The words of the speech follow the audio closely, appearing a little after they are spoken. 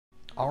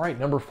All right,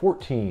 number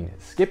 14,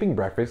 skipping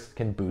breakfast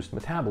can boost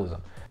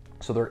metabolism.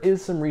 So there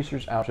is some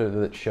research out there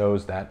that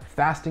shows that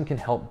fasting can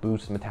help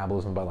boost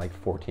metabolism by like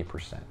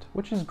 14%,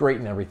 which is great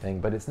and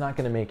everything, but it's not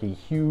gonna make a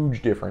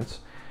huge difference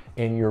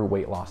in your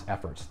weight loss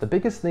efforts. The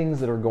biggest things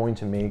that are going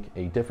to make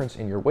a difference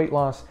in your weight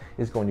loss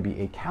is going to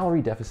be a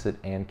calorie deficit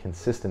and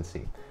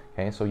consistency.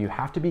 Okay, so you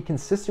have to be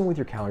consistent with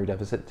your calorie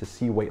deficit to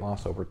see weight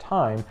loss over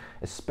time,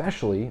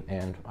 especially,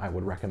 and I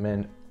would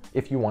recommend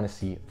if you want to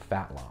see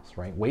fat loss,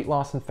 right? Weight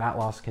loss and fat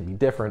loss can be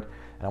different,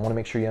 and I want to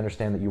make sure you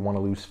understand that you want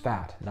to lose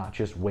fat, not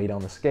just weight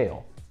on the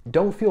scale.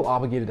 Don't feel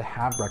obligated to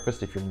have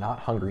breakfast if you're not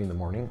hungry in the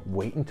morning.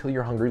 Wait until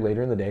you're hungry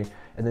later in the day,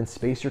 and then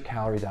space your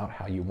calories out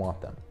how you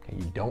want them. Okay?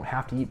 You don't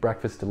have to eat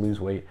breakfast to lose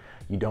weight.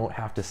 You don't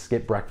have to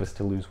skip breakfast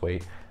to lose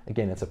weight.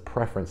 Again, it's a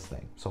preference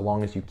thing, so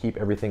long as you keep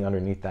everything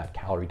underneath that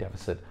calorie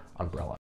deficit umbrella.